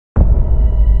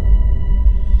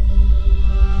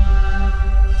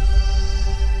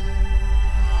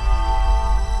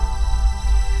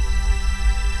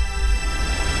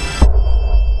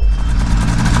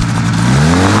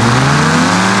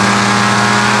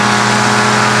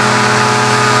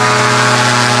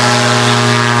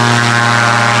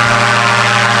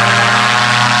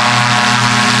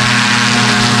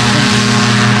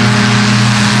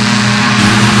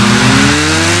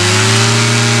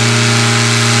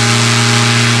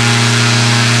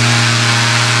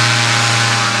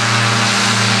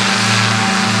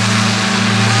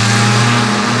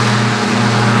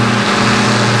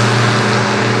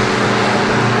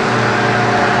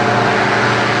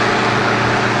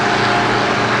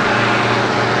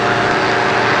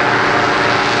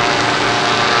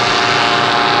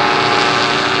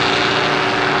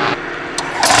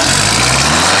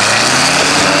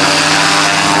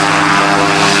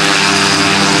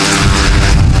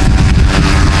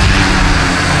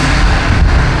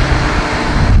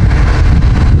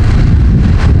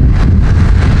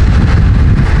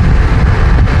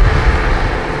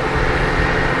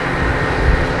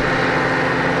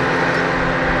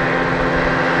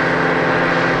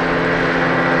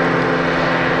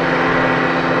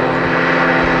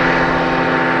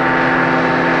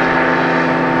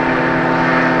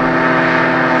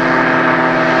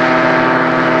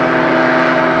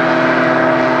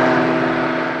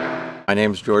My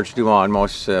name's George Dumont.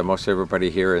 Most everybody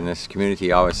here in this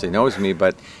community obviously knows me,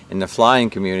 but in the flying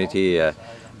community, I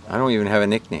don't even have a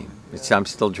nickname. I'm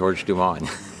still George Dumont.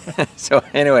 So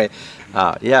anyway,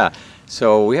 yeah.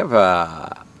 So we have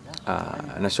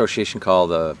an association called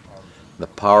the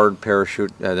Powered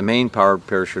Parachute, the Maine Powered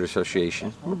Parachute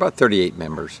Association. We're about 38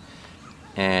 members,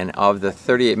 and of the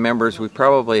 38 members, we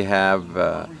probably have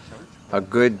a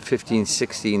good 15,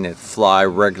 16 that fly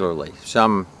regularly.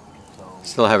 Some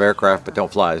still have aircraft but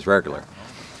don't fly as regular.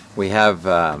 We have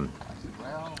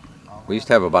we used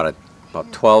to have about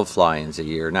 12 fly-ins a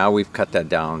year. Now we've cut that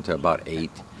down to about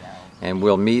 8, and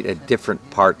we'll meet at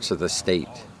different parts of the state.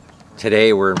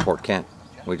 Today we're in Fort Kent.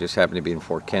 We just happen to be in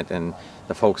Fort Kent, and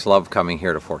the folks love coming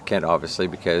here to Fort Kent, obviously,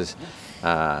 because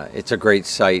it's a great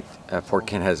site. Fort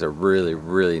Kent has a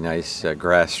really nice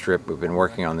grass strip. We've been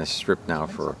working on this strip now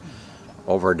for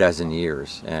over a dozen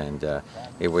years, and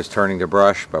it was turning to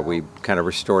brush, but we kind of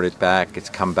restored it back. It's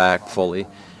come back fully.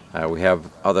 We have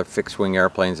other fixed-wing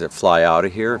airplanes that fly out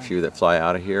of here, a few that fly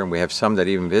out of here, and we have some that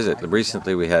even visit.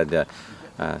 Recently we had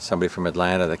somebody from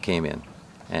Atlanta that came in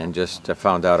and just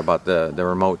found out about the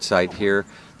remote site here.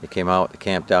 They came out, they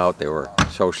camped out, they were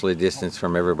socially distanced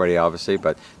from everybody obviously,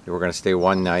 but they were going to stay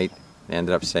one night. They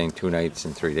ended up staying 2 nights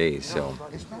and 3 days, so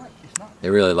they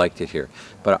really liked it here.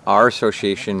 But our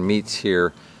association meets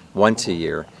here once a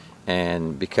year,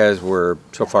 and because we're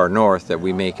so far north that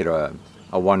we make it a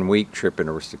 1-week trip in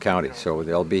Aroostook County. So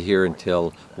they'll be here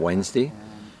until Wednesday,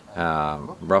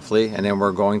 roughly, and then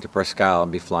we're going to Presque Isle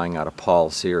and be flying out of Paul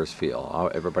Sears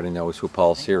Field. Everybody knows who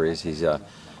Paul Sears is. He's a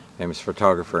famous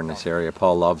photographer in this area.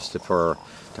 Paul loves to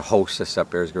host us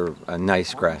up there. He's got a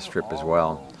nice grass strip as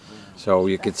well. So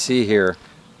you could see here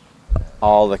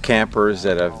all the campers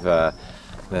that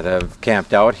have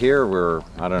camped out here.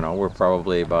 I don't know, we're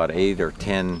probably about 8 or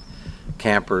 10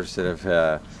 campers that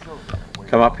have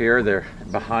come up here. They're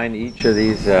behind each of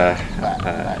these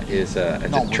is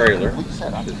a trailer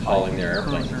that's hauling their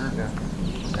airplane.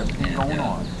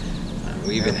 And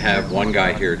we even have one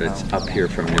guy here that's up here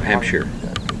from New Hampshire.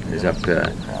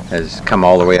 Has come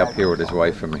all the way up here with his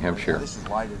wife from New Hampshire.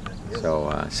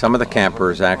 So some of the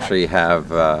campers actually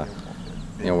have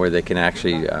where they can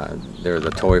actually, they're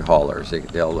the toy haulers.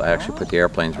 They'll actually put the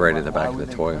airplanes right in the back of the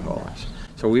toy haulers.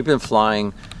 So we've been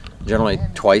flying generally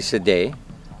twice a day.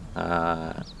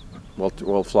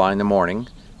 We'll fly in the morning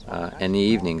and the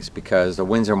evenings because the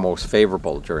winds are most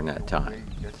favorable during that time.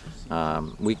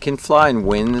 We can fly in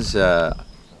winds up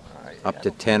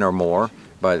to 10 or more,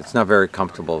 but it's not very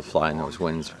comfortable to fly in those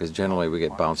winds because generally we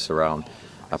get bounced around.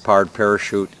 A powered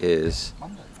parachute is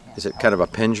it kind of a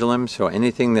pendulum, so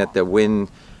anything that the wind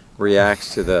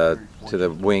reacts to the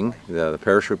wing, the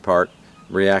parachute part,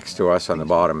 reacts to us on the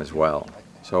bottom as well.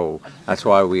 So that's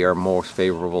why we are most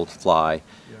favorable to fly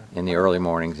in the early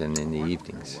mornings and in the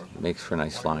evenings. It makes for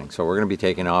nice flying. So we're going to be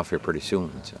taking off here pretty soon.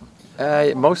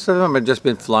 So. Most of them have just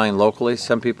been flying locally.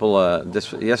 Some people,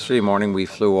 yesterday morning we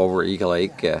flew over Eagle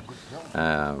Lake.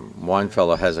 One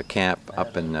fellow has a camp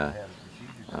up in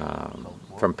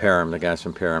from Perham, the guy's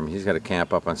from Perham. He's got a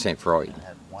camp up on St. Croix.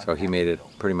 So he made it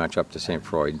pretty much up to St.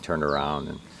 Croix and turned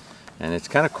around. And it's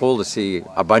kind of cool to see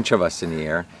a bunch of us in the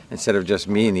air instead of just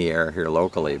me in the air here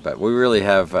locally. But we really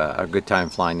have a good time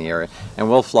flying the air,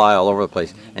 and we'll fly all over the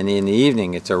place. And in the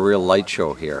evening, it's a real light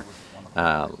show here.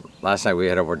 Last night we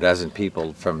had over a dozen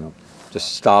people from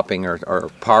just stopping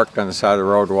or parked on the side of the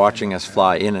road watching us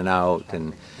fly in and out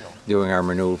and doing our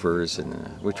maneuvers.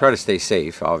 And we try to stay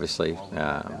safe, obviously.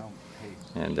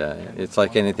 And it's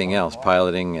like anything else,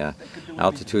 piloting.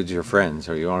 Altitude's your friend,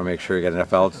 so you want to make sure you get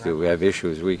enough altitude. We have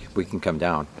issues, we can come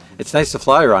down. It's nice to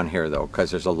fly around here though, because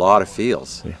there's a lot of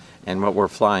fields, and what we're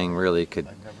flying really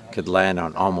could land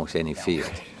on almost any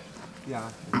field.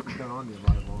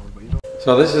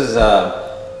 So this is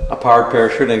a powered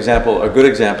parachute, a good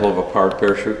example of a powered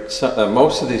parachute.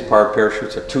 Most of these powered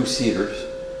parachutes are 2-seaters,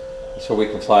 so we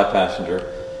can fly a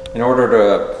passenger. In order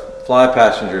to fly a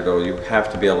passenger though, you have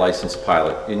to be a licensed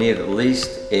pilot. You need at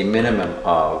least a minimum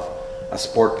of a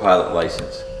sport pilot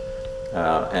license.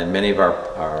 And many of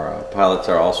our pilots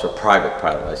are also private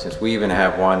pilot license. We even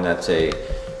have one that's a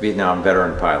Vietnam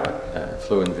veteran pilot,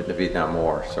 flew in the Vietnam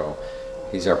War, so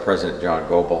he's our president, John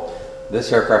Goebel.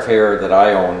 This aircraft here that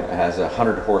I own has a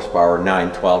 100 horsepower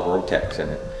 912 Rotax in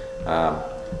it.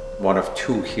 One of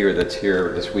 2 here that's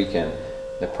here this weekend.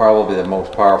 They're probably the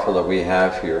most powerful that we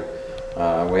have here.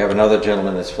 We have another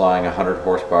gentleman that's flying a 100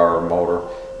 horsepower motor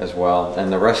as well,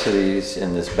 and the rest of these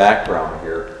in this background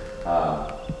here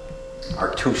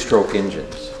are 2-stroke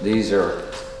engines. These are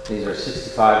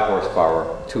 65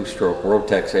 horsepower 2-stroke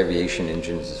Rotax aviation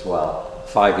engines as well,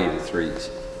 583s.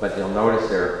 But you'll notice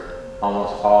they're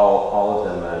almost all of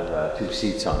them have 2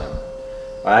 seats on them.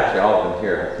 Well, actually, all of them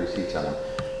here have 2 seats on them,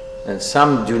 and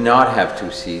some do not have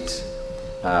 2 seats.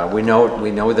 We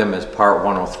know them as Part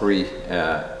 103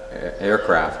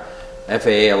 aircraft.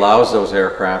 FAA allows those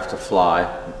aircraft to fly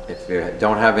if you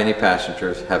don't have any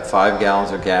passengers, have 5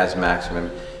 gallons of gas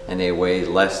maximum, and they weigh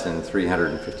less than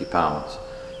 350 pounds.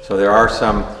 So there are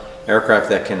some aircraft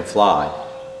that can fly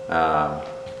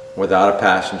without a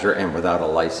passenger and without a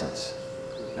license.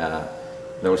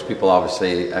 Those people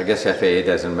obviously, I guess FAA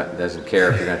doesn't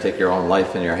care if you're going to take your own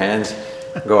life in your hands.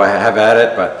 Go ahead, have at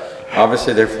it, but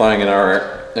obviously they're flying in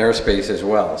our airspace as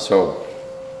well. So,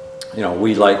 you know,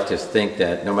 we like to think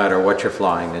that no matter what you're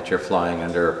flying, that you're flying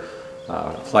under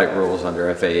flight rules,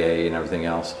 under FAA and everything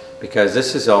else, because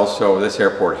this is also, this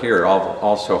airport here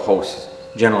also hosts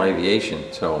general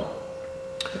aviation. So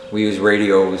we use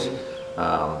radios,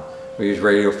 we use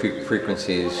radio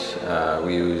frequencies,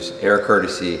 we use air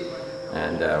courtesy,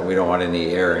 and we don't want any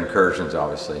air incursions,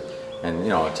 obviously. And you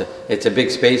know, it's a big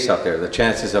space up there. The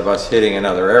chances of us hitting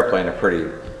another airplane are pretty,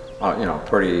 you know,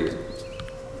 pretty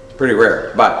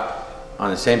rare. But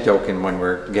on the same token, when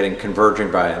we're getting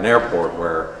converging by an airport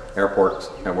where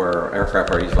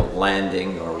aircraft are either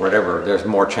landing or whatever, there's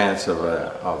more chance of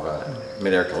a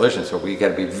mid-air collision. So we got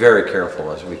to be very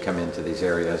careful as we come into these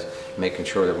areas, making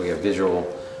sure that we have visual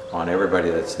on everybody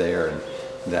that's there and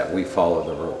that we follow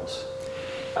the rules.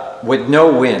 With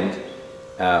no wind,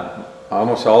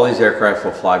 almost all these aircraft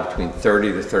will fly between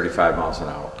 30 to 35 miles an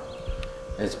hour.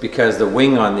 It's because the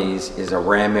wing on these is a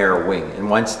ram air wing, and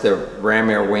once the ram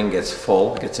air wing gets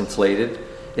full, gets inflated,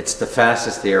 it's the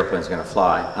fastest the airplane's going to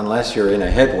fly, unless you're in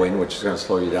a headwind, which is going to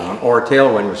slow you down, or a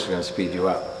tailwind, which is going to speed you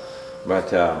up. But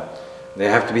they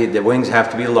have to be, the wings have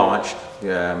to be launched.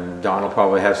 Don will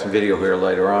probably have some video here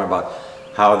later on about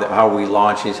how we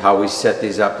launch these, how we set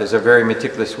these up. There's a very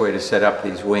meticulous way to set up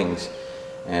these wings,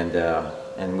 and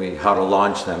how to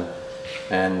launch them.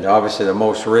 And obviously the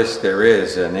most risk there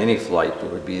is in any flight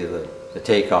would be the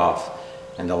takeoff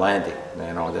and the landing.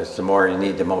 You know, there's the more you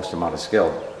need, the most amount of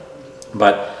skill.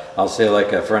 But I'll say,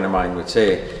 like a friend of mine would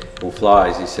say, who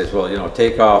flies, he says, well, you know,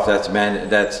 takeoff,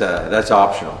 that's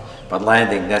optional, but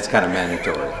landing, that's kind of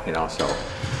mandatory, you know, so.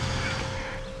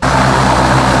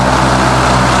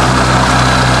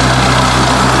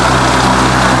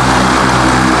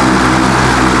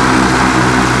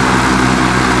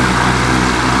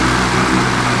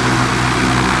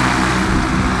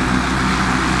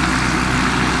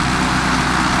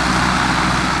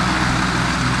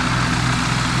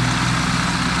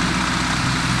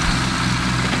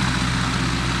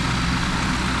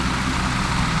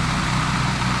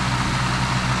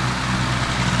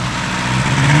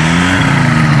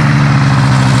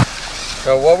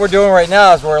 So what we're doing right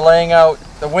now is we're laying out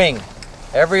the wing.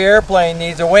 Every airplane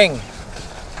needs a wing.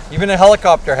 Even a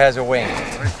helicopter has a wing.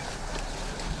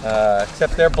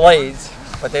 Except they're blades,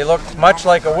 but they look much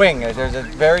like a wing. There's a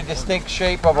very distinct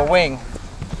shape of a wing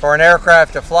for an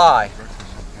aircraft to fly.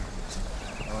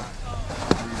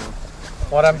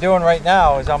 What I'm doing right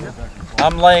now is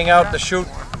I'm laying out the chute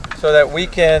so that we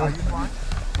can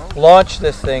launch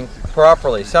this thing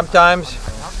properly. Sometimes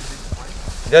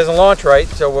it doesn't launch right,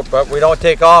 but we don't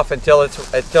take off until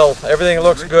everything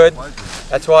looks good.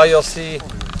 That's why you'll see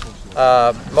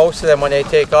most of them, when they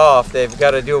take off, they've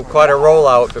got to do quite a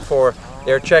rollout before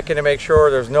they're checking to make sure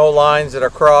there's no lines that are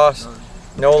crossed,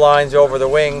 no lines over the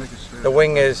wing. The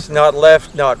wing is not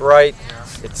left, not right,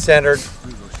 it's centered,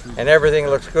 and everything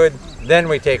looks good. Then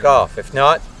we take off. If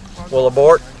not, we'll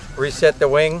abort, reset the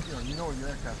wing,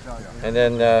 and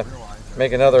then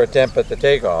make another attempt at the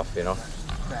takeoff, you know.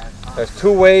 There's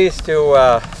two ways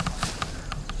to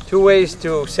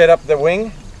set up the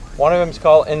wing. One of them is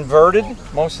called inverted.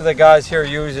 Most of the guys here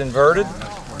use inverted.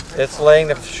 It's laying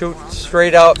the chute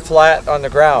straight out flat on the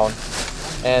ground,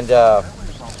 and I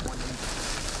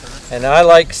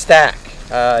like stack.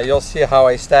 You'll see how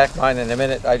I stack mine in a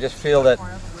minute. I just feel that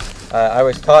I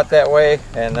was taught that way,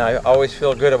 and I always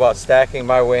feel good about stacking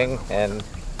my wing, and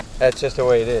that's just the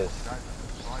way it is.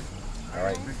 All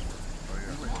right.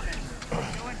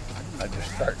 I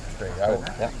just start straight out.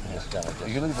 Yeah,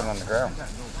 you leave it on the ground.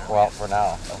 Well, for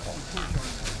now. Okay.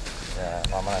 Yeah,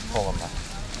 I'm gonna pull them.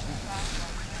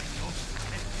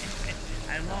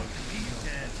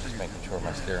 Just making sure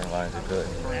my steering lines are good.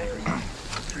 Making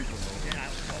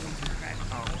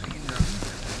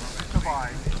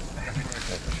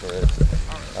sure it's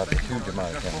not a huge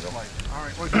amount of chemical.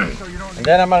 And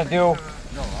then I'm gonna do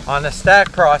on the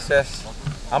stack process.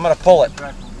 I'm gonna pull it.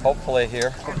 Hopefully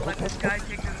here.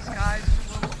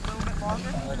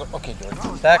 Okay,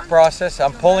 George. Stack process,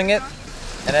 I'm pulling it,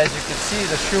 and as you can see,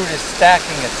 the chute is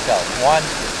stacking itself. 1,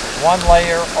 one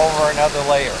layer over another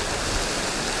layer.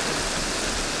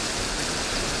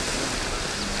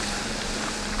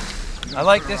 I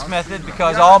like this method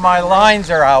because all my lines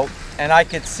are out and I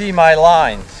can see my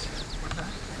lines.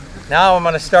 Now I'm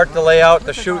going to start to lay out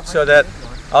the chute so that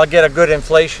I'll get a good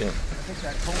inflation.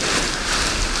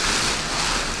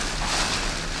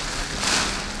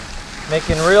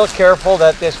 Making real careful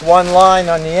that this one line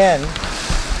on the end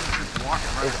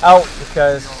is out,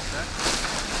 because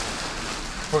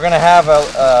we're going to have a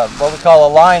what we call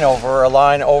a line over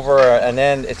an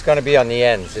end. It's going to be on the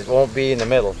ends. It won't be in the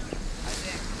middle.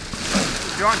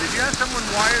 John, did you have someone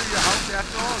wire your house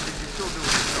after all, or did you still do it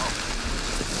yourself?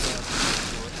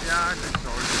 Yeah, I think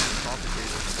so. It's complicated.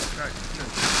 Okay.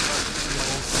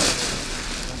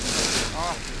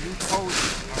 Oh, the new code.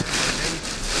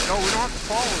 No, we don't have to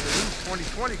follow the new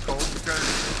 2020 code because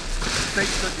the state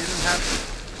said you didn't have to.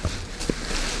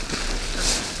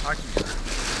 I can get it.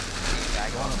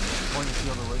 I want them. Point the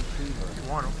other way too. You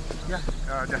want them? Yeah.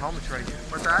 The helmet's right here.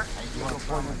 What's that? You want to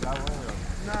point it that way? Or?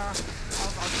 Nah.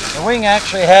 The wing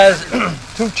actually has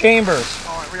two chambers.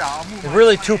 Oh, yeah, I'll move. There's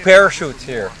really two parachutes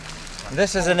here. And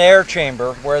this is an air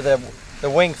chamber where the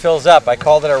wing fills up. I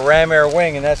called it a ram air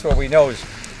wing, and that's what we know.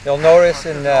 You'll notice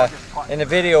in the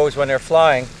videos when they're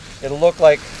flying, it'll look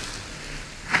like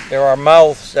there are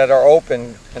mouths that are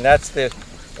open, and that's the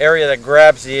area that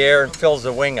grabs the air and fills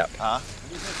the wing up. Yeah,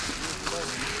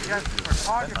 photographers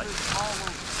all over.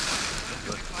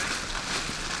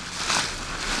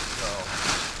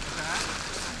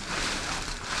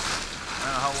 I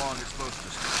don't know how long it's supposed to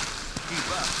keep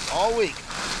up. All week.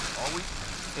 All week?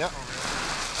 Yep.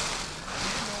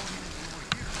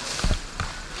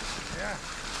 Yeah.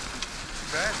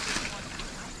 Bad.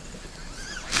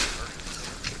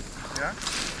 Yeah.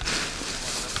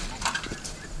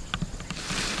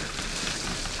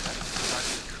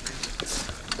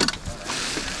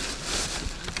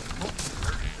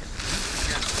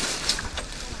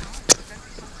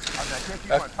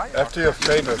 After you're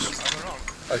famous,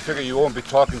 I figure you won't be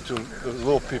talking to the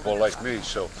little people like me,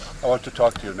 so I want to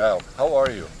talk to you now. How are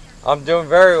you? I'm doing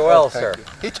very well, Thank sir. you.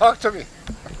 He talked to me.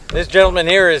 This gentleman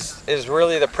here is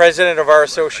really the president of our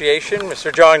association,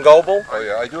 Mr. John Goebel. Oh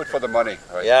yeah, I do it for the money.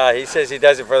 Right? Yeah, he says he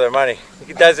does it for the money.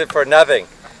 He does it for nothing.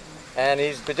 And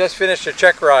he's just finished a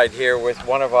check ride here with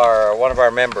one of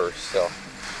our members. So,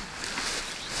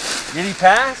 did he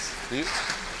pass?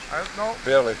 No.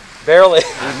 Barely. Barely.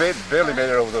 We barely made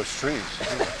it over those trees.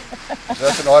 So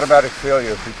that's an automatic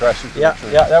failure if he crashes into the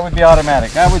tree. Yeah, that would be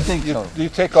automatic. I would think so. Do you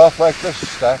take off like this,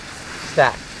 stack?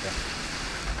 Stack.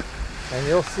 And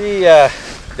you'll see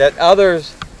that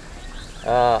others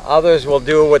will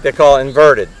do what they call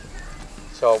inverted.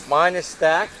 So mine is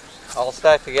stacked, all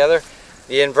stacked together.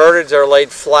 The inverteds are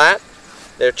laid flat.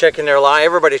 They're checking their line.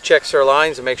 Everybody checks their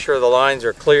lines and make sure the lines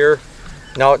are clear.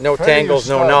 No tangles,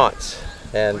 no knots.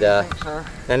 And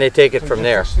then they take it from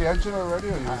there. The engine already,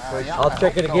 or you I'll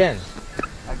check it again.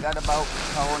 I got about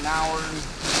an hour and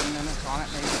 10 minutes on it,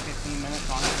 maybe 15 minutes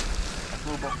on it. I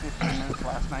flew about 15 minutes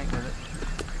last night with it.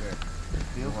 Okay.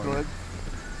 Feels good.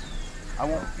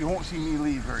 You won't see me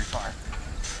leave very far.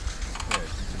 Okay,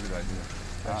 that's a good idea.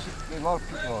 There's a lot of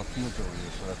people on fields over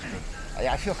here, so that's good.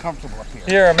 I feel comfortable up here.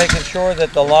 Here, I'm making sure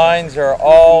that the lines are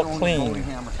all clean,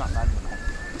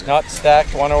 not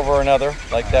stacked one over another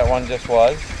like that one just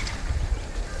was.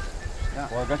 Yeah.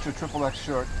 Well, I got your XXX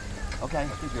shirt. Okay. I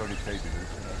think you already paid me.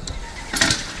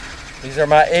 These are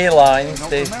my A lines.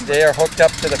 They are hooked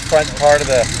up to the front part of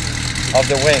the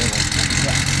wing.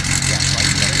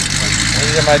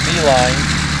 These are my B lines.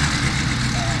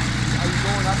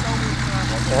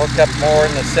 They're hooked up more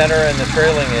in the center and the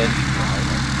trailing edge.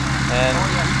 And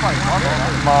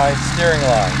my steering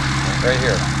line right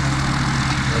here.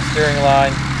 The steering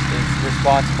line is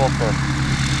responsible for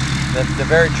the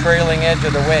very trailing edge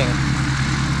of the wing.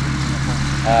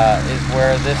 Is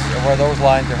where those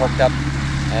lines are hooked up,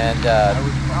 and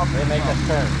they make us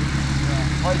turn.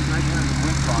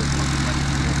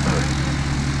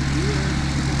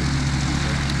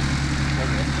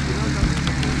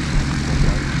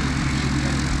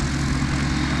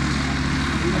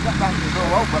 I got back to go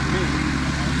out, but me.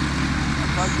 I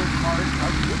tried to get cars, I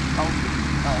was getting counted.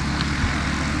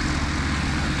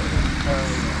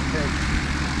 Okay.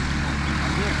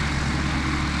 I'm here.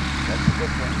 That's a good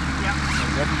thing. Yep.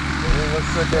 It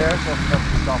looks good there. So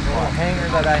the hanger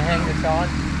that I hang this on,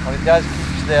 what it does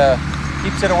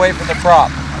keeps it away from the prop.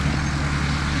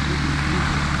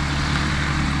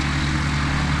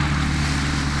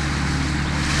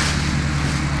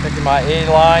 Taking my A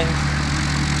lines.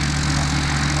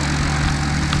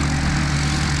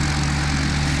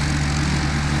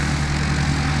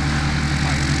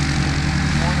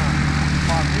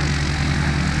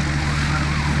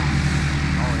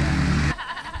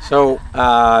 So,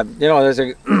 you know, there's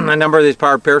a number of these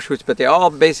powered parachutes, but they all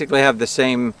basically have the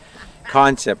same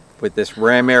concept with this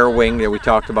ram air wing that we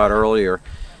talked about earlier.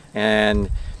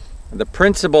 And the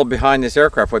principle behind this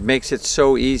aircraft, what makes it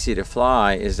so easy to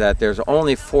fly, is that there's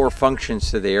only 4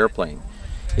 functions to the airplane.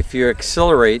 If you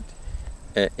accelerate,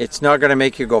 it's not going to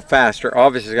make you go faster.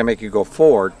 Obviously, it's going to make you go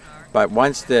forward. But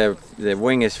once the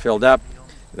wing is filled up,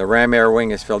 the ram air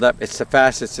wing is filled up, it's the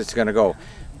fastest it's going to go.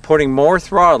 Putting more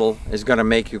throttle is going to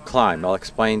make you climb. I'll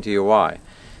explain to you why.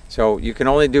 So you can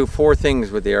only do 4 things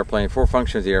with the airplane, 4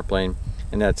 functions of the airplane,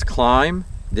 and that's climb,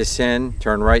 descend,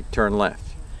 turn right, turn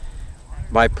left.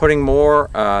 By putting more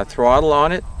throttle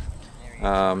on it,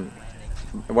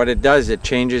 what it does, it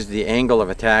changes the angle of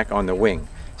attack on the wing.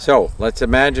 So let's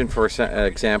imagine, for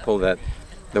example, that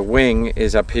the wing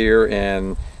is up here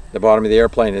and the bottom of the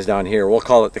airplane is down here. We'll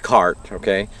call it the cart,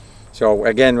 okay? So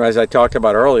again, as I talked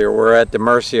about earlier, we're at the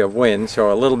mercy of wind.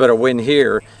 So a little bit of wind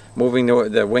here, moving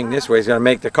the wing this way, is going to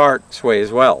make the cart sway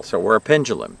as well. So we're a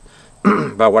pendulum.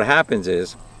 But what happens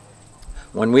is,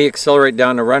 when we accelerate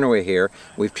down the runway here,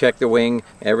 we've checked the wing,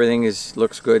 everything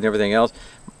looks good and everything else,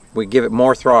 we give it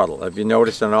more throttle. If you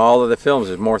noticed on all of the films,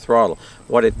 there's more throttle.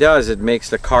 What it does, it makes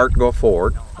the cart go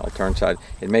forward. I'll turn side.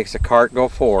 It makes the cart go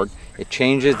forward. It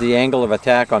changes the angle of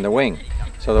attack on the wing,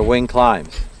 so the wing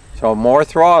climbs. So more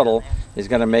throttle is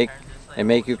going to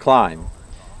make you climb.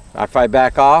 If I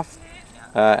back off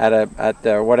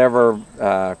at whatever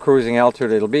cruising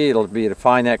altitude it'll be to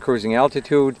find that cruising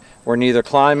altitude. We're neither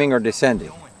climbing or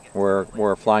descending.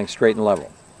 We're flying straight and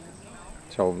level.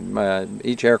 So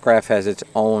each aircraft has its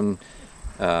own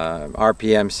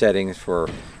RPM settings for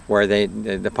where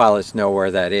the pilots know where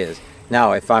that is.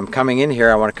 Now, if I'm coming in here,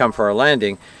 I want to come for a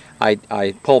landing,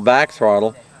 I pull back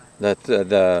throttle,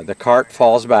 the cart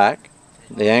falls back,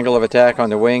 the angle of attack on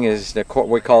the wing is,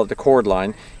 we call it the chord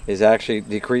line, is actually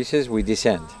decreases, we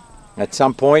descend. At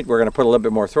some point, we're going to put a little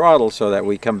bit more throttle so that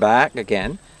we come back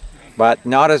again, but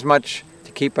not as much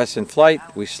to keep us in flight.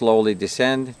 We slowly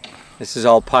descend. This is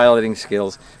all piloting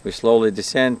skills. We slowly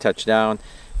descend, touch down,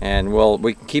 and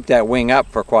we can keep that wing up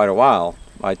for quite a while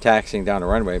by taxiing down the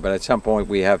runway, but at some point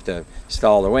we have to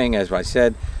stall the wing, as I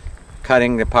said,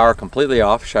 cutting the power completely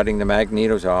off, shutting the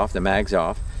magnetos off, the mags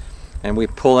off, and we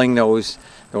pulling those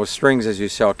strings, as you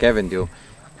saw Kevin do.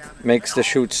 Makes the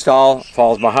chute stall,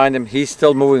 falls behind him. He's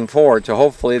still moving forward, so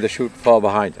hopefully the chute will fall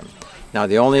behind him. Now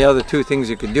the only other 2 things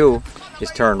you could do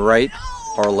is turn right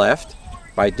or left.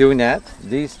 By doing that,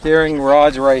 these steering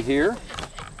rods right here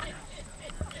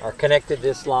are connected to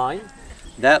this line.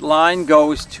 That line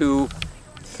goes to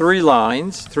 3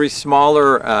 lines, 3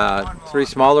 smaller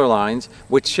lines,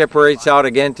 which separates out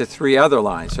again to 3 other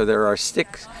lines. So there are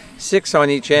 6 on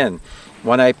each end.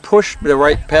 When I push the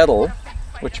right pedal,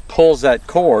 which pulls that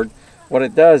cord, what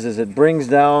it does is it brings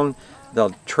down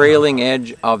the trailing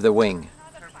edge of the wing,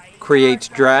 creates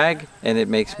drag, and it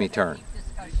makes me turn.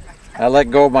 I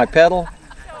let go of my pedal,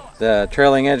 the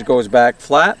trailing edge goes back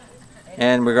flat,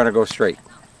 and we're going to go straight.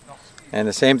 And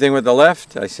the same thing with the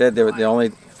left. I said there were the only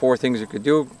 4 things you could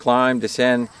do: climb,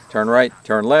 descend, turn right,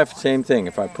 turn left. Same thing.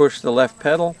 If I push the left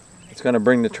pedal, it's going to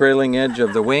bring the trailing edge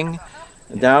of the wing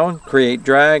down, create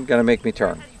drag, going to make me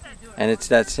turn. And it's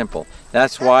that simple.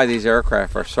 That's why these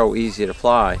aircraft are so easy to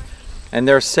fly, and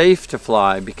they're safe to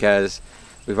fly because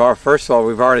first of all,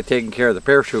 we've already taken care of the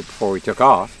parachute before we took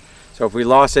off. So if we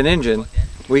lost an engine,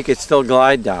 we could still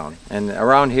glide down. And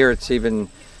around here, it's even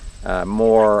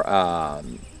more.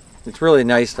 It's really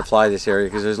nice to fly this area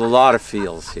because there's a lot of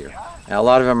fields here. And a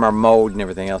lot of them are mowed and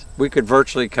everything else. We could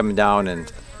virtually come down in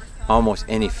almost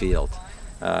any field,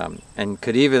 and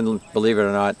could even, believe it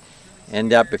or not,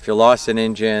 end up, if you lost an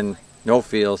engine, no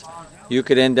fields, you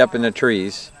could end up in the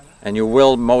trees, and you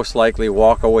will most likely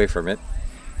walk away from it.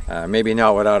 Maybe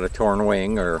not without a torn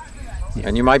wing,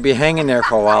 and you might be hanging there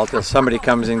for a while till somebody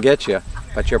comes and gets you,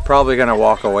 but you're probably going to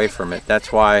walk away from it.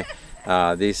 That's why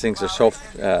these things are so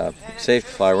safe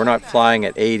to fly. We're not flying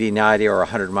at 80, 90, or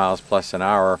 100 miles plus an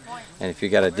hour, and if you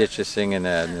got to ditch this thing in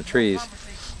the trees,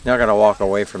 you're not going to walk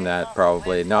away from that,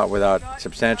 probably, not without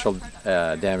substantial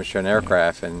damage to an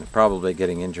aircraft and probably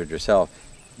getting injured yourself.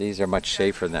 These are much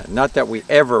safer than that. Not that we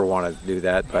ever want to do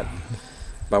that,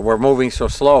 but we're moving so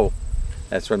slow.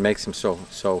 That's what makes them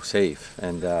so safe,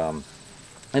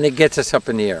 and it gets us up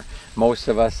in the air. Most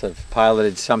of us have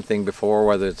piloted something before,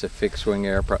 whether it's a fixed-wing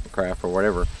aircraft or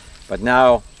whatever, but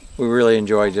now we really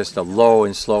enjoy just a low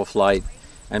and slow flight.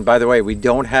 And by the way, we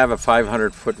don't have a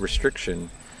 500-foot restriction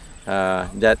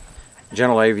that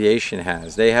general aviation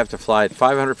has. They have to fly at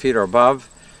 500 feet or above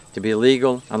to be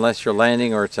legal, unless you're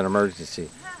landing or it's an emergency.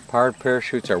 Powered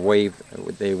parachutes are waived.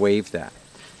 They waive that.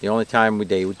 The only time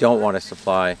they don't want us to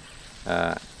fly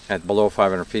at below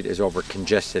 500 feet is over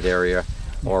congested area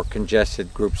or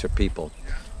congested groups of people,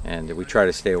 and we try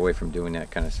to stay away from doing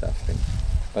that kind of stuff.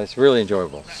 But it's really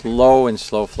enjoyable.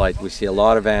 Slow flight. We see a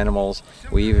lot of animals.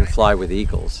 We even fly with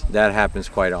eagles. That happens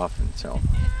quite often. So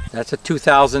that's a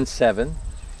 2007.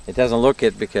 It doesn't look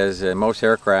it because most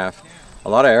aircraft, a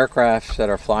lot of aircrafts that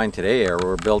are flying today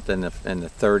were built in the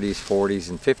 30s, 40s,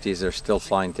 and 50s. They're still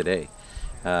flying today.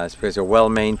 It's because they're well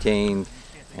maintained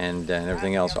and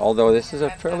everything else. Although this is a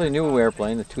fairly new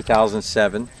airplane, the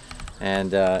 2007,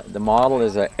 and the model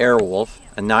is an Airwolf,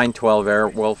 a 912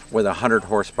 Airwolf with a 100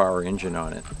 horsepower engine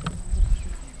on it.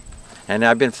 And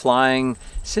I've been flying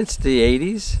since the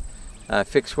 80s,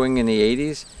 fixed wing in the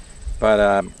 80s. But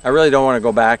I really don't want to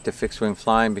go back to fixed wing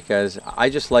flying because I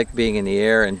just like being in the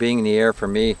air, and being in the air for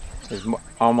me is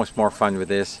almost more fun with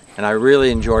this. And I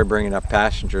really enjoy bringing up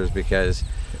passengers because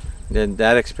then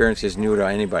that experience is new to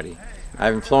anybody. I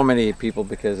haven't flown many people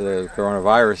because of the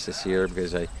coronavirus this year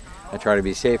because I try to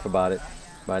be safe about it.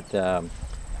 But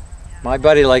my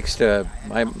buddy likes to,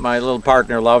 my little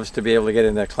partner loves to be able to get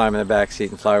in there, climb in the back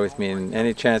seat and fly with me, and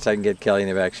any chance I can get Kelly in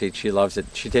the back seat, she loves it.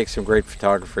 She takes some great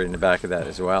photography in the back of that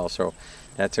as well, so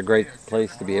that's a great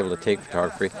place to be able to take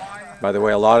photography. By the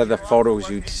way, a lot of the photos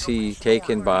you see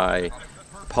taken by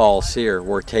Paul Cyr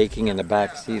were taken in the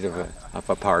back seat of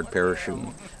a powered parachute.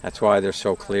 That's why they're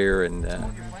so clear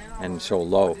and so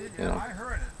low, you know.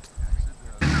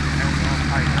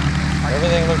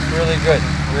 Everything looks really good,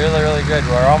 really good.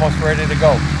 We're almost ready to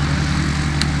go.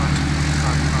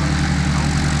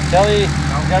 Kelly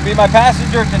is going to be my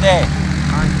passenger today.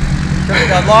 It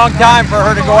took a long time for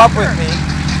her to go up with me.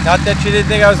 Not that she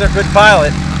didn't think I was a good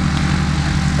pilot,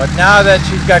 but now that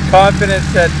she's got confidence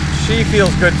that she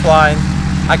feels good flying,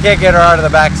 I can't get her out of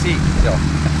the back seat. So.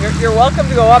 You're welcome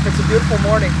to go up. It's a beautiful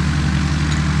morning.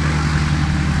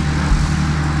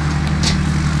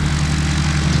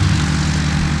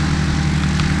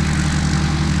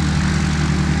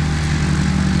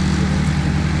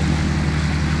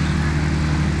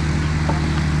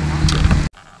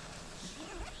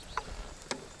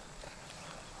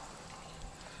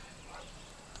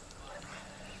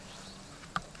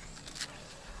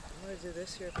 I'm going to do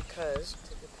this here because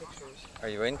to get pictures. Are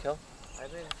you in, Kel? I'm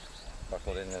in.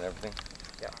 Buckled in and everything?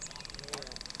 Yeah.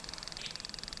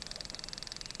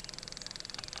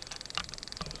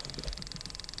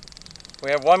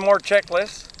 We have one more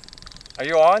checklist. Are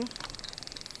you on?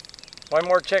 One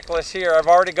more checklist here. I've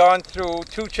already gone through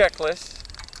 2 checklists.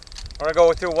 I'm going to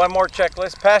go through one more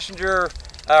checklist. Passenger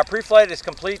pre-flight is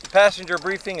complete. The passenger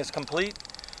briefing is complete.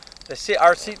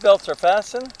 Our seat belts are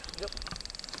fastened. Yep.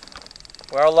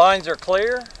 Our lines are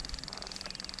clear.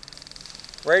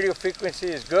 Radio frequency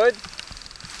is good.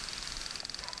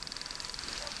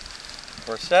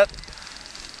 We're set.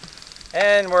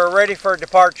 And we're ready for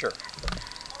departure.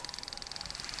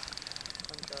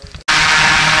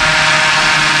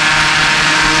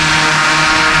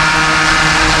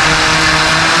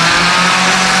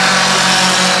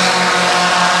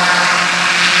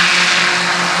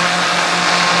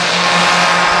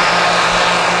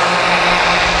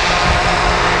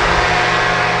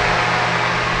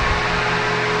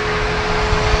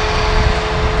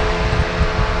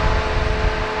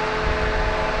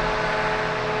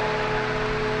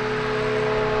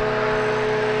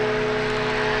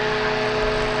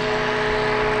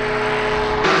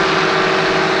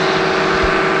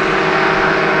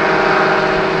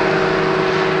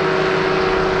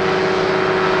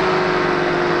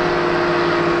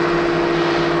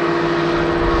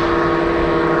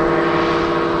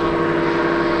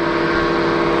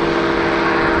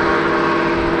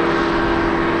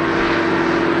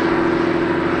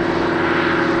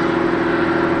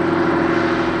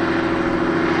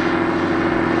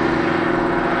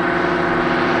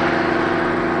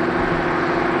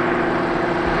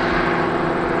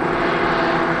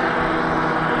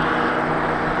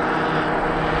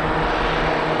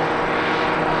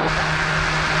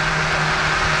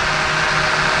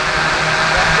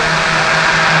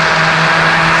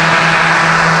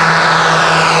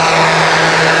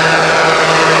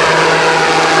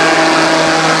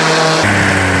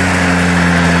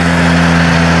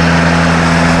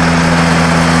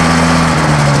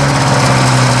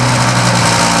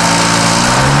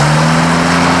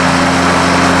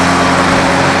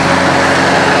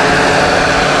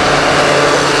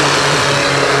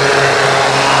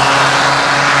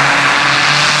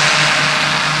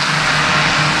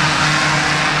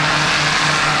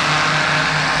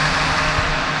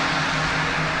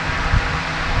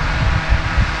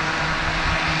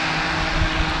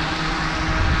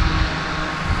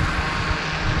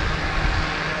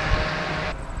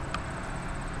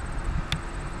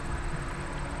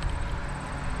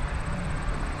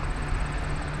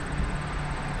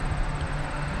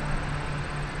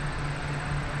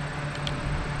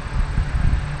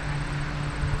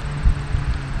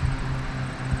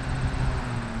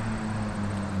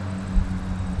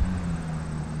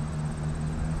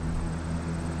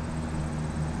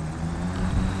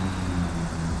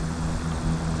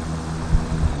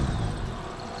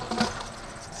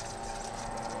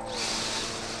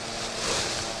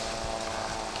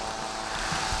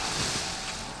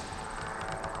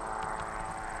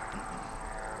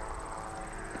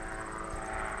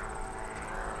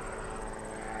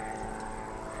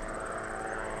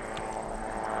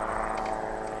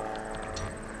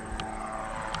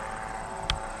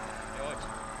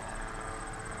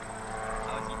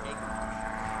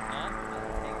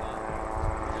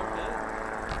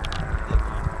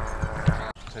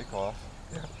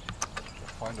 Yeah.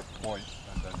 Find a point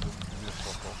and then give me a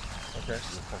circle. Okay.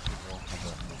 We'll touch and go and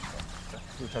then we'll stop. Okay?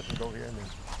 We'll touch and go here and then.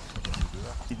 Can you do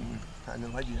that? He kind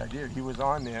of like the idea. He was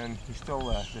on there and he still,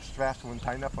 the straps weren't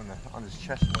tightened up on his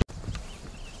chest.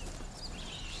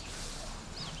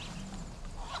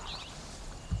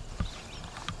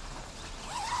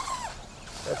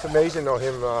 That's amazing though,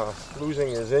 him losing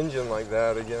his engine like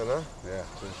that again, huh? Yeah.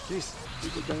 Jeez, he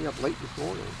was getting up late this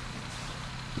morning.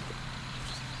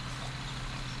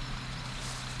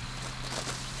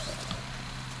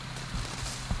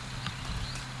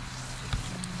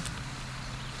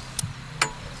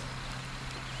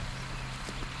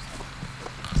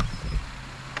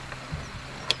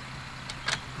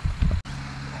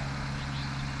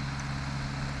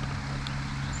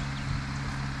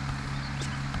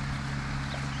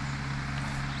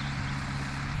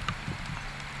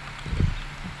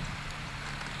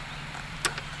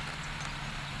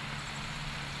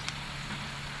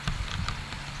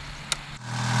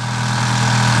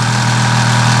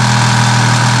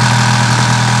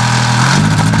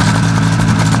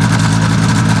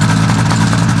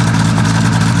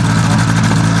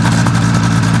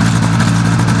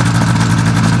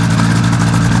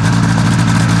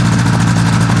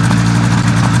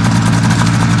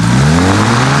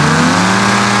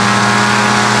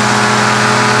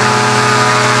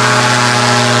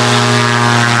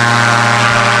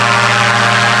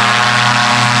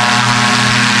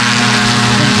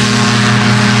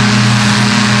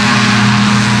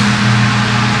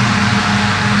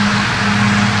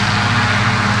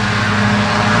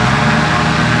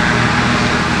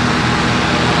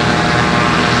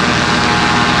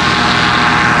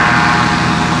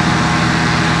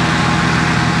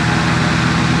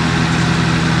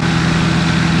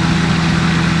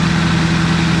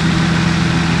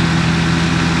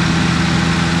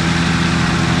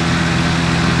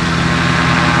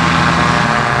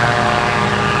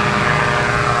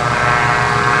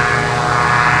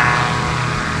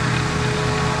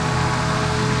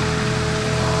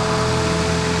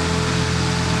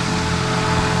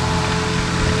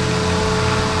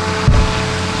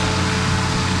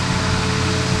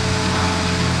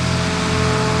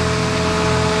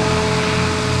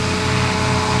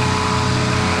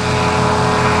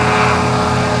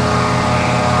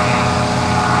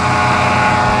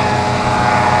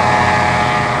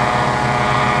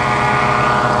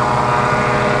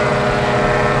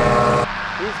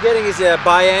 Getting his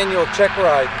biannual check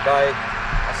ride by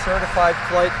a certified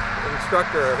flight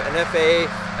instructor, an FAA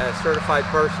certified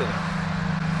person.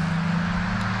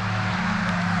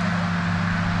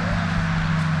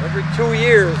 Every 2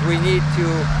 years we need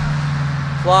to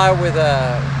fly with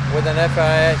an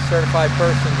FAA certified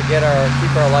person to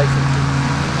keep our licenses.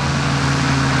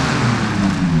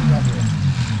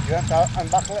 You have to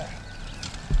unbuckle it?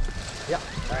 Yeah.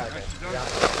 Okay. Yeah.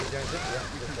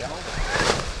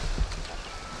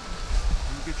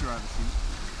 Get your other seat.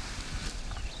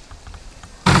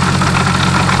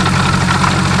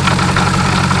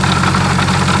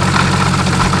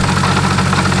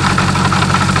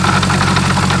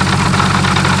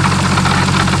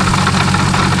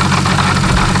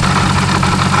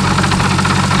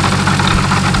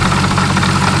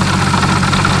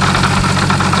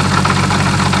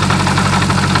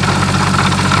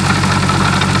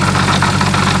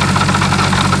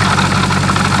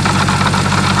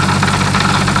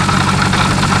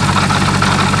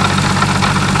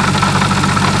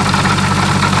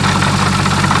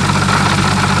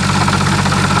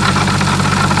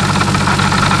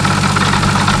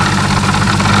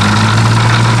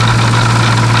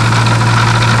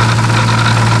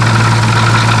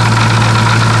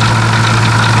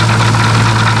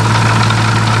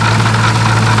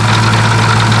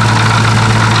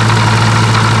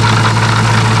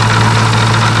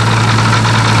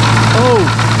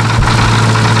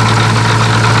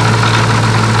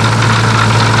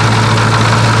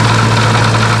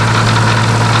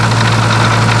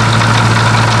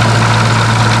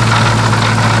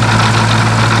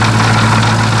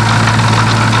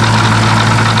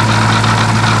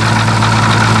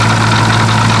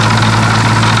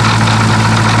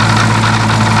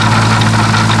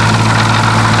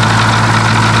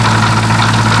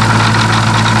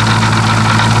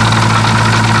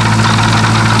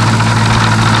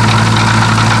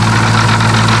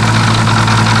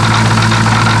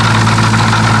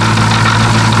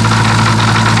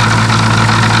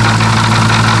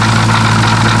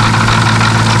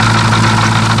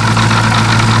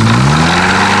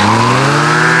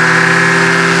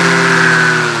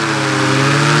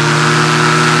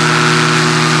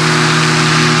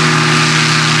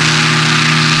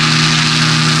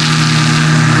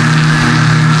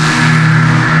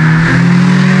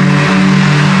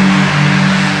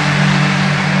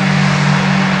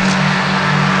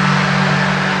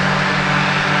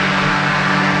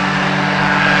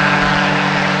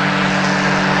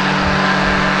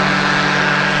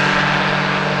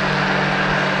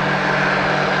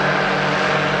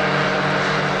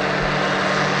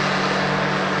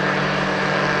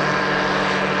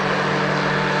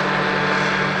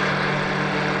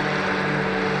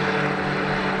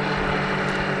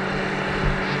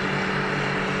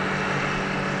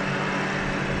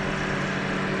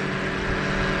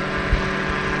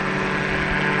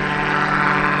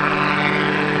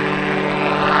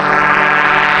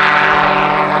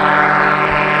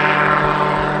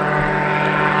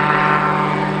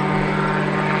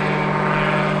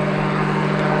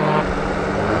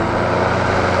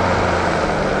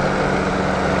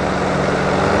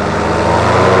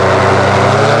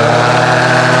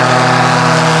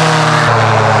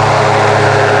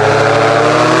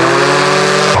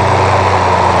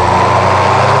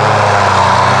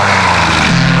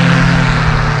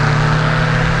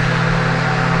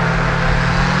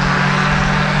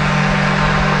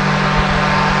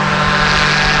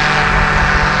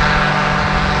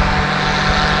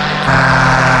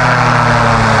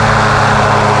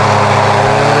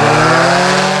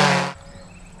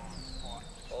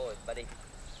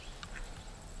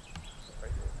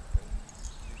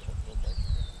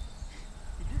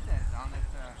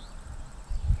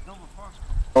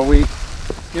 Well, we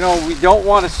don't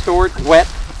want to store it wet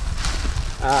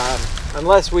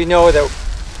unless we know that,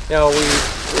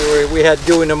 we had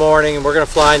dew in the morning and we're going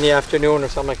to fly in the afternoon or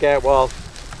something like that. Well,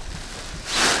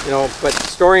 but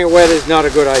storing it wet is not a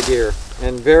good idea,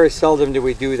 and very seldom do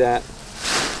we do that.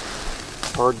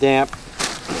 Or damp.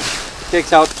 Takes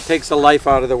the life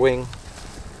out of the wing.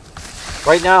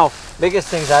 Right now, biggest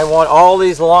things, I want all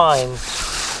these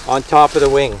lines on top of the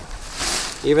wing.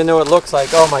 Even though it looks like,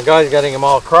 oh my God, he's getting them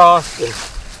all crossed, and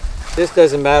this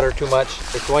doesn't matter too much.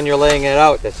 It's when you're laying it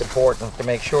out that's important to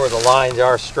make sure the lines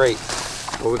are straight.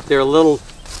 So if they're a little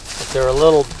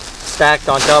stacked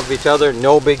on top of each other,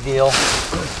 no big deal.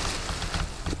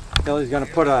 Billy's going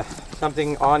to put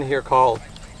something on here called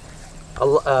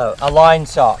a line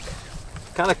sock.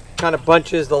 Kind of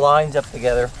bunches the lines up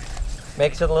together,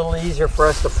 makes it a little easier for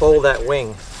us to fold that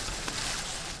wing.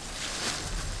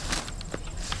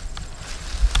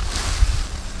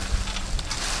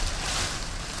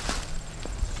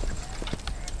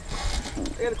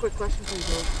 I got a quick question for you,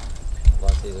 George.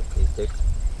 Want these a piece tape?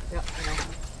 Yeah, I know.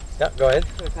 Yeah, go ahead.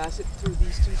 Can I pass it through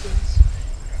these two things?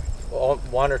 Well,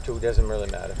 one or two doesn't really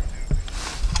matter.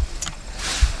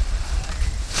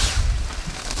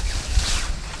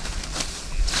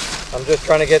 I'm just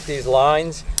trying to get these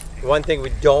lines. The one thing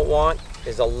we don't want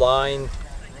is a line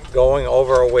going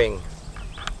over a wing.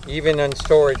 Even in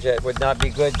storage, that would not be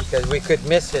good because we could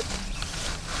miss it.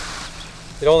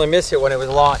 You'd only miss it when it was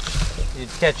launched. You'd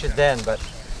catch it then, but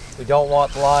we don't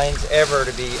want lines ever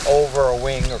to be over a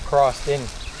wing or crossed in.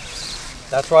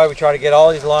 That's why we try to get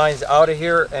all these lines out of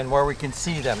here and where we can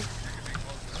see them.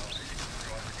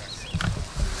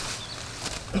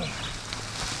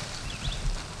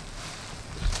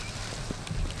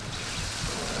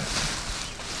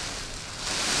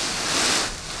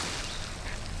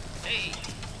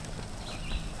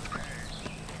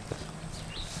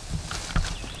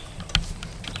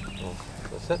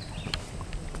 That's it.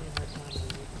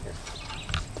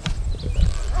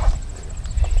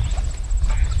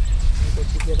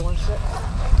 The other one set?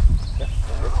 Yeah.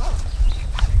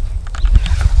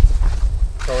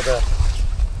 So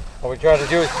what we try to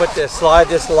do is slide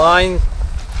this line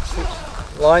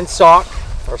sock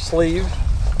or sleeve,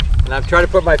 and I'm trying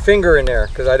to put my finger in there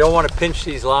because I don't want to pinch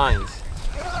these lines.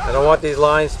 I don't want these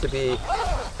lines to be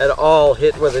at all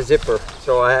hit with a zipper.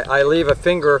 So I leave a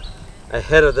finger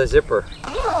ahead of the zipper.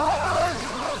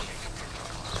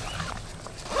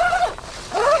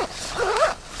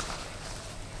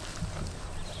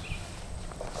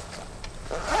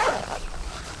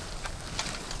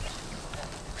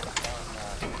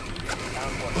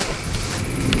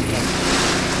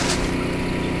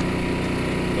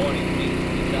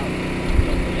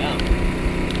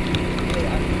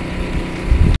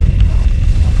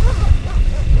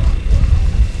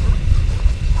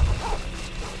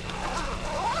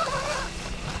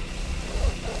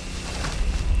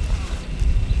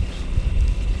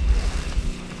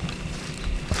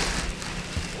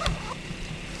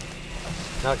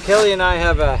 Now Kelly and I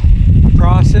have a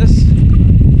process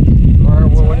where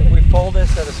we fold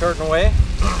this at a certain way,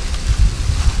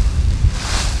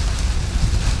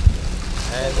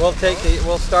 and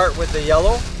we'll start with the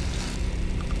yellow,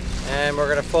 and we're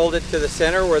going to fold it to the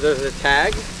center where there's a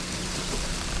tag.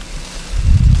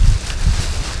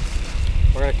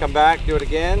 We're going to come back, do it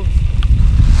again.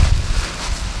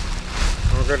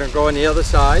 We're going to go on the other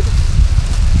side.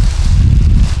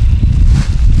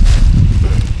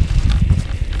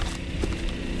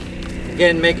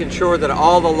 Again, making sure that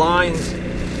all the lines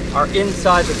are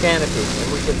inside the canopy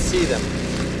and we can see them.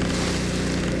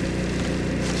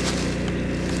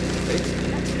 Okay.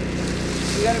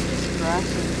 You got a piece of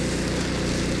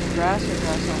grass or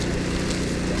grass on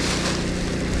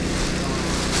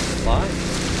Line?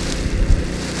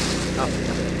 Oh.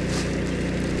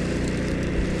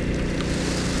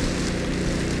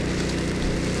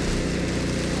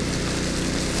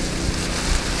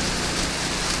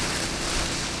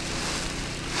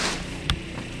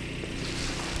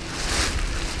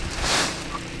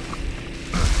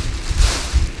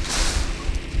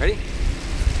 Ready?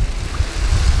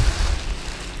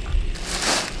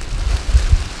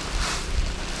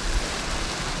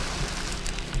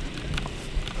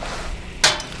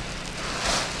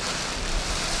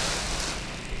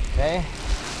 Okay.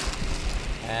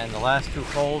 And the last two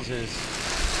folds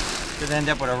should end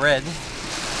up with a red.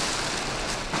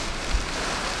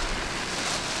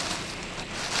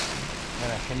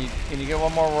 Can you get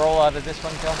one more roll out of this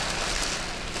one, Phil?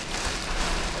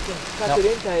 I can cut it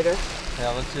in tighter.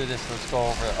 Yeah, let's do this. Let's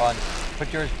go over on.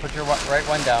 Put your right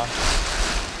one down,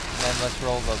 and then let's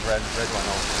roll the red one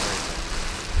over.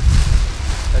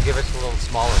 It'll give us a little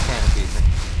smaller canopy.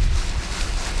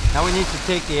 Now we need to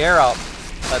take the air out,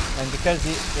 and because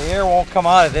the air won't come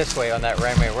out of this way on that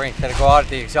runway wing, it's got to go out of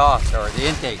the exhaust or the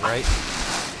intake, right?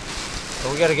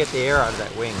 So we got to get the air out of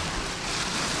that wing.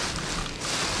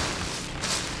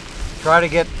 Try to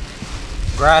get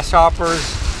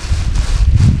grasshoppers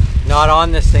not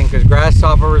on this thing, because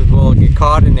grasshoppers will get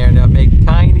caught in there and they'll make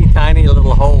tiny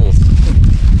little holes.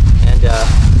 And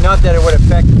not that it would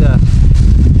affect the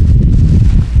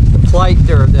flight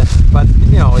or but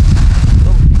you know,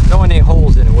 it's no any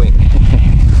holes in the wing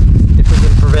if we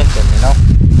can prevent them, you know.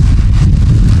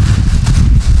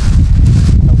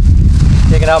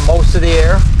 Taking out most of the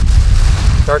air,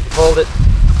 start to fold it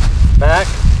back.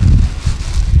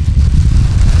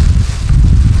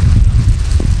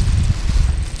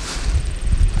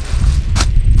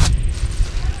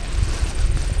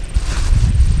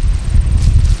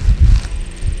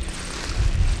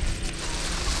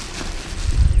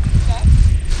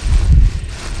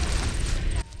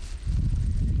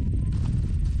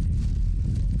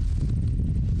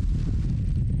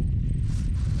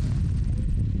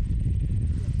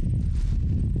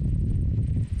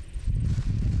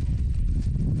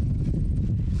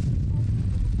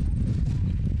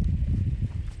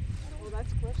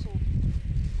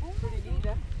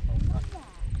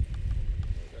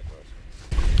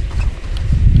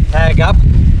 Tag up.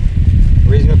 The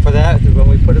reason for that is when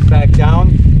we put it back down,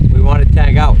 we want to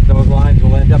tag out. Those lines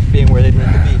will end up being where they need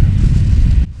to be.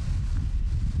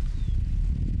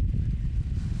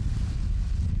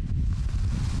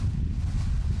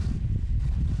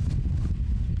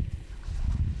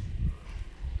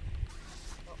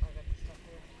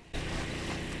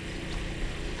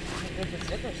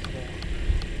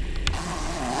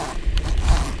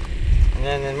 And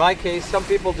then in my case, some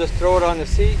people just throw it on the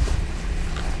seat.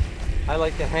 I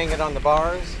like to hang it on the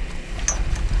bars.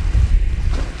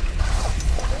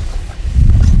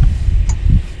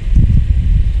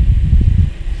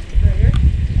 Right here?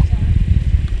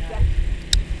 Yeah.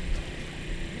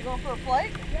 You going for a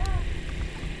flight? Yeah.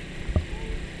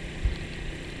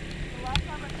 The last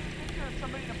time I took a picture of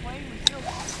somebody in a plane was you.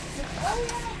 Oh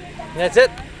yeah. That's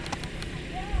it.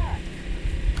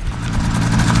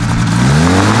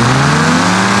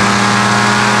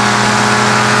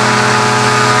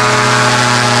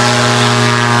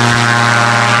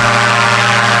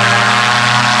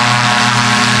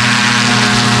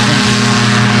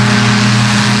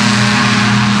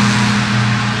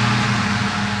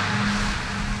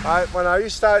 When I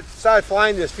used to start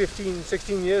flying this 15,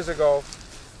 16 years ago,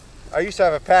 I used to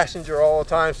have a passenger all the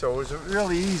time, so it was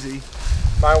really easy.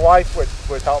 My wife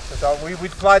would help us out.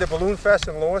 We'd fly to Balloon Fest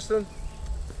in Lewiston.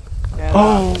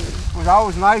 And, it was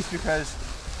always nice because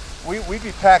we'd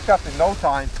be packed up in no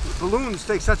time. Balloons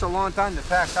take such a long time to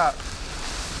pack up.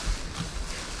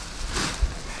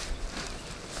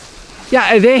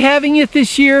 Yeah, are they having it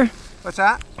this year? What's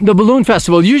that? The Balloon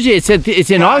Festival. Usually it's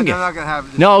in August. They're not going to have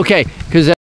it this No, okay, because